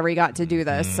or whatever he got to do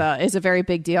this is a very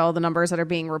big deal. The numbers that are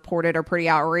being reported are pretty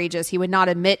outrageous. He would not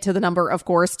admit to the number, of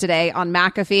course, today on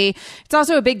McAfee. It's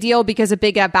also a big deal because a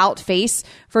big about face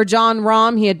for Jon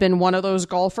Rahm. He had been one of those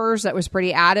golfers that was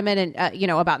pretty adamant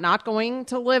and, about not going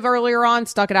to Live earlier on,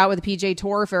 stuck it out with the PGA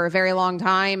Tour for a very long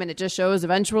time. And it just shows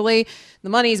eventually the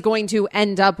money is going to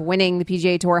end up winning. The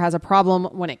PGA Tour has a problem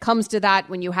when it comes to that.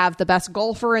 When you have the best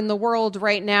golfer in the world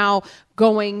right now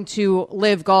going to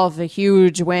Live Golf, a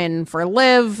huge win for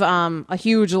Live, a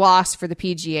huge loss for the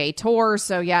PGA Tour.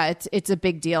 So yeah, it's a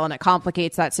big deal, and it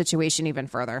complicates that situation even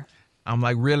further. I'm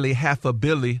like, really, $500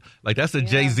 million? Like, that's a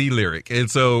Jay-Z lyric. And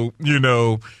so,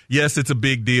 yes, it's a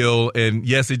big deal. And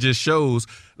yes, it just shows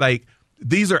like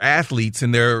these are athletes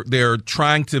and they're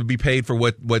trying to be paid for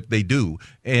what they do.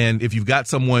 And if you've got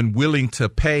someone willing to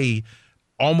pay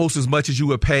almost as much as you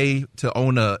would pay to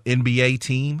own a NBA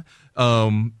team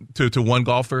to one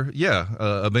golfer,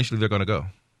 eventually they're going to go.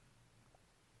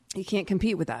 You can't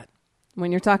compete with that.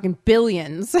 When you're talking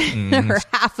billions or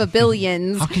 $500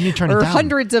 million, how can you turn it or down?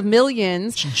 Hundreds of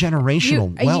millions, it's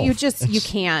generational wealth. You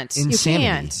can't. Insanity. You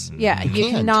can't. Yeah, you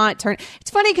cannot turn. It's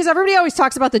funny because everybody always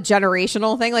talks about the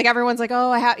generational thing. Like everyone's like,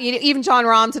 oh, I have. Even Jon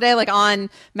Rahm today, like on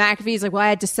McAfee's, like, well, I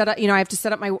had to set up. I have to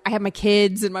set up I have my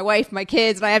kids and my wife, my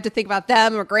kids, and I have to think about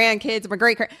them, my grandkids, my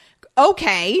great.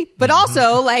 Okay, but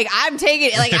also I'm taking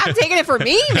it for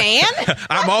me, man.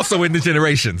 I'm also in the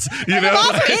generations. I'm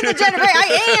also in the generation.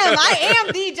 I am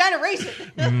the generation.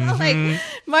 Like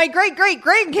my great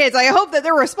grandkids. I hope that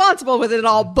they're responsible with it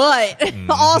all, but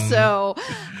also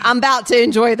I'm about to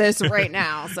enjoy this right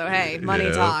now. So hey,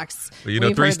 money talks.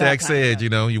 Well, Three Stacks said,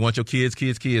 you want your kids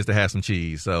to have some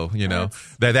cheese. So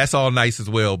that's all nice as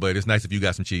well. But it's nice if you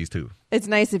got some cheese too. It's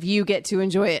nice if you get to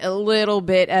enjoy it a little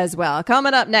bit as well.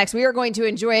 Coming up next, we are going to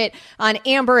enjoy it on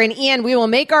Amber and Ian. We will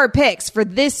make our picks for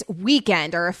this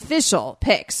weekend, our official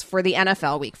picks for the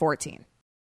NFL Week 14.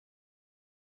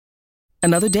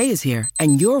 Another day is here,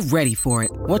 and you're ready for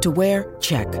it. What to wear?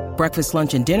 Check. Breakfast,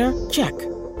 lunch, and dinner? Check.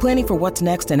 Planning for what's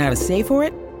next and how to save for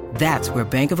it? That's where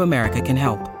Bank of America can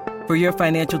help. For your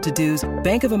financial to-dos,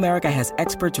 Bank of America has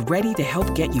experts ready to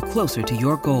help get you closer to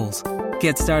your goals.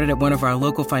 Get started at one of our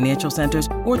local financial centers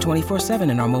or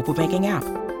 24/7 in our mobile banking app.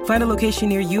 Find a location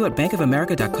near you at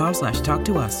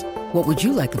bankofamerica.com/talktous. What would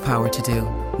you like the power to do?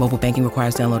 Mobile banking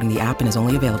requires downloading the app and is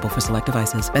only available for select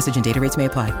devices. Message and data rates may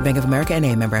apply. Bank of America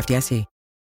NA, member FDIC.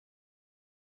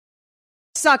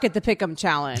 Suck at the Pick'em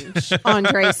Challenge.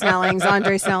 Andre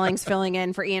Snelling's filling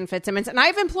in for Ian Fitzsimmons. And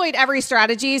I've employed every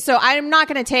strategy, so I'm not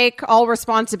going to take all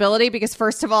responsibility because,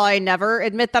 first of all, I never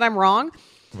admit that I'm wrong.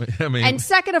 And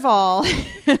second of all,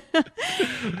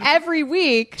 every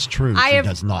week it's true. He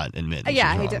does not admit. He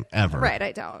wrong, ever. Right,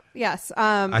 I don't. Yes,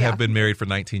 I have been married for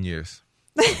 19 years.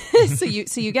 so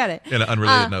you get it. In an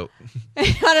unrelated note.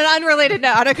 On an unrelated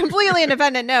note, on a completely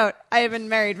independent note, I have been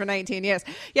married for 19 years.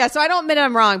 Yeah, so I don't admit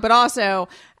I'm wrong, but also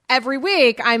every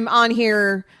week I'm on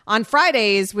here on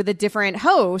Fridays with a different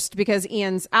host because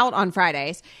Ian's out on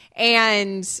Fridays.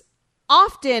 And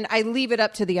often I leave it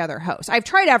up to the other host. I've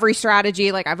tried every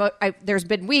strategy. Like there's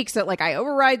been weeks that like I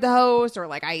override the host or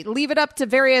like I leave it up to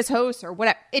various hosts or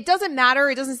whatever. It doesn't matter.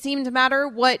 It doesn't seem to matter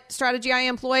what strategy I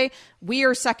employ. We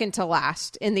are second to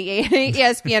last in the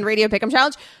ESPN Radio Pick'em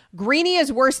Challenge. Greeny is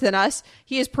worse than us.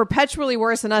 He is perpetually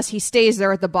worse than us. He stays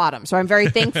there at the bottom. So I'm very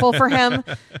thankful for him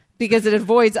because it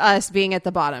avoids us being at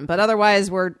the bottom. But otherwise,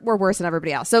 we're worse than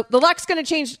everybody else. So the luck's going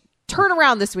to turn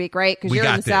around this week, right? Because you're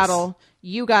in the saddle.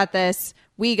 You got this.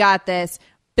 We got this.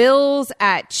 Bills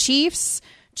at Chiefs.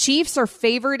 Chiefs are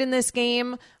favored in this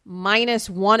game,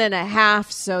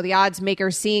 -1.5. So the odds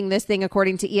maker seeing this thing,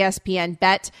 according to ESPN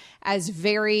Bet, as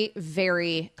very,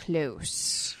 very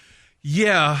close.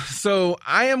 Yeah, so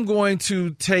I am going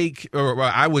to take, or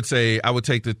I would say I would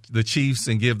take the Chiefs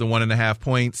and give the 1.5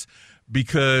 points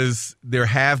because there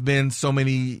have been so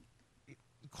many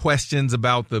questions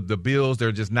about the Bills.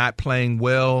 They're just not playing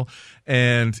well.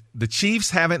 And the Chiefs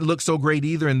haven't looked so great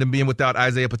either. And them being without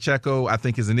Isaiah Pacheco, I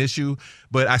think, is an issue.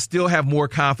 But I still have more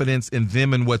confidence in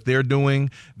them and what they're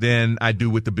doing than I do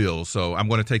with the Bills. So I'm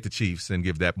going to take the Chiefs and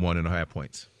give that 1.5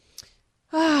 points.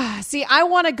 See, I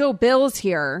want to go Bills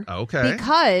here. Okay.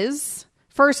 Because,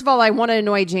 first of all, I want to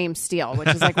annoy James Steele, which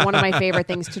is like one of my favorite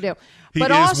things to do. He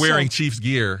is also wearing Chiefs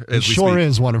gear. It sure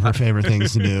is one of her favorite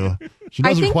things to do. She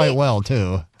does it quite well,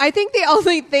 too. I think the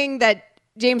only thing that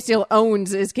James Steele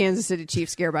owns is Kansas City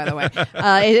Chiefs gear, by the way,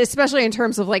 especially in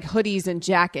terms of like hoodies and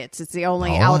jackets. It's the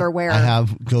only outerwear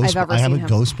I've ever seen him. A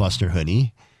Ghostbuster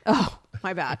hoodie. Oh,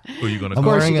 my bad. Who are you going to? I'm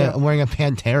wearing a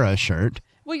Pantera shirt.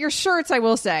 Well, your shirts, I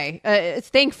will say,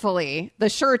 thankfully, the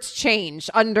shirts change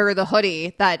under the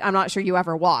hoodie that I'm not sure you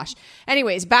ever wash.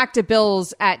 Anyways, back to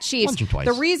Bills at Chiefs. Once or twice.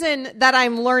 The reason that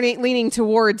I'm leaning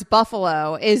towards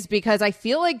Buffalo is because I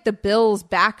feel like the Bills'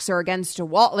 backs are against a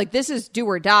wall. Like, this is do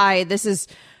or die. This is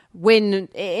win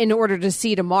in order to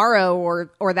see tomorrow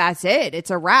or that's it.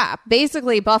 It's a wrap.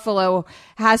 Basically, Buffalo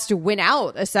has to win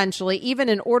out, essentially, even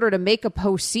in order to make a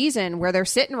postseason where they're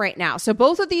sitting right now. So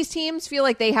both of these teams feel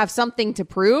like they have something to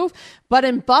prove. But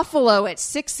in Buffalo at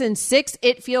 6-6,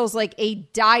 it feels like a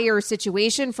dire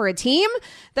situation for a team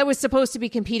that was supposed to be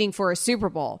competing for a Super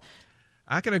Bowl.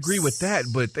 I can agree with that,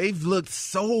 but they've looked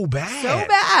so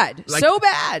bad. So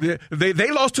bad. They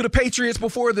lost to the Patriots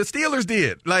before the Steelers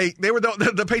did. Like, they were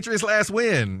the Patriots' last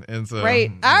win. And so,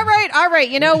 right. All right.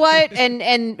 You know what?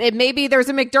 And maybe there's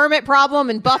a McDermott problem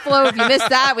in Buffalo. If you missed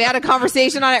that, we had a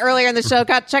conversation on it earlier in the show.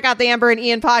 Check out the Amber and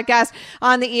Ian podcast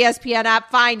on the ESPN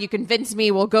app. Fine, you convince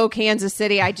me. We'll go Kansas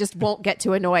City. I just won't get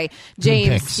to annoy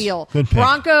James Steele.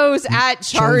 Broncos at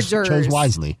Chargers. Chose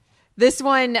wisely. This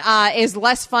one is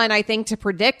less fun, I think, to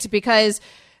predict because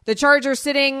the Chargers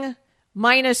sitting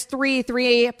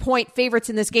 -3.5 favorites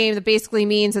in this game. That basically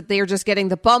means that they're just getting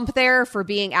the bump there for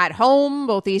being at home.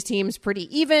 Both these teams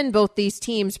pretty even. Both these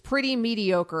teams pretty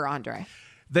mediocre, Andre.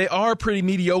 They are pretty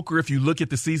mediocre if you look at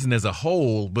the season as a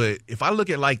whole. But if I look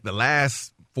at like the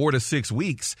last 4 to 6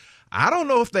 weeks, I don't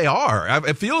know if they are.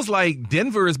 It feels like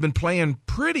Denver has been playing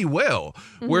pretty well,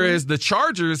 whereas the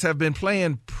Chargers have been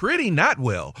playing pretty not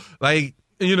well. Like,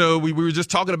 you know, we were just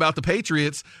talking about the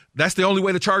Patriots. That's the only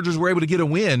way the Chargers were able to get a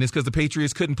win is because the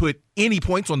Patriots couldn't put any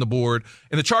points on the board,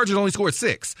 and the Chargers only scored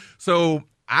 6. So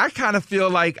I kind of feel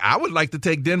like I would like to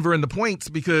take Denver in the points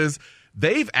because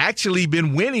they've actually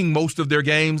been winning most of their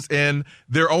games, and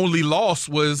their only loss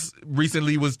was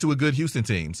to a good Houston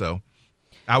team. So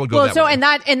I would go that way.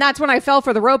 And that's when I fell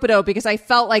for the rope-a-dope because I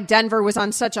felt like Denver was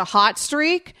on such a hot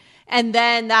streak, and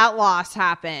then that loss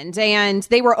happened. And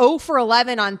they were 0 for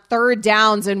 11 on third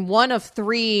downs and 1 of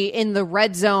 3 in the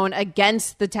red zone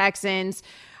against the Texans.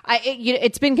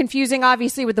 It's been confusing,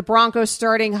 obviously, with the Broncos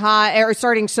starting hot or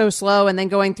starting so slow and then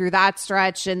going through that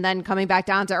stretch and then coming back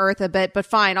down to earth a bit. But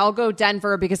fine, I'll go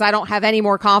Denver because I don't have any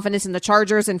more confidence in the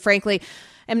Chargers. And frankly,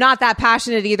 I'm not that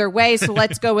passionate either way. So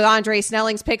let's go with Andre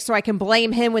Snelling's pick so I can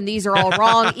blame him when these are all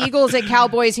wrong. Eagles at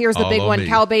Cowboys. Here's the big one.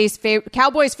 Cowboys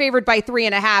favored by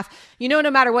 3.5. You know, no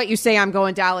matter what you say, I'm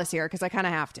going Dallas here because I kind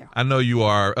of have to. I know you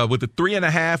are. With the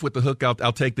 3.5 with the hook,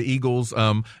 I'll take the Eagles.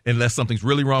 Unless something's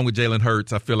really wrong with Jalen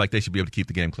Hurts, I feel like they should be able to keep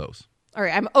the game close. All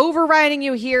right, I'm overriding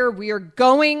you here. We are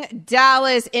going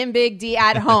Dallas in Big D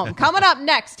at home. Coming up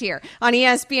next here on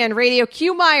ESPN Radio,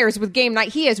 Q Myers with Game Night.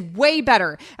 He is way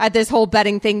better at this whole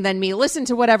betting thing than me. Listen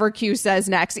to whatever Q says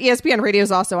next. ESPN Radio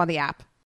is also on the app.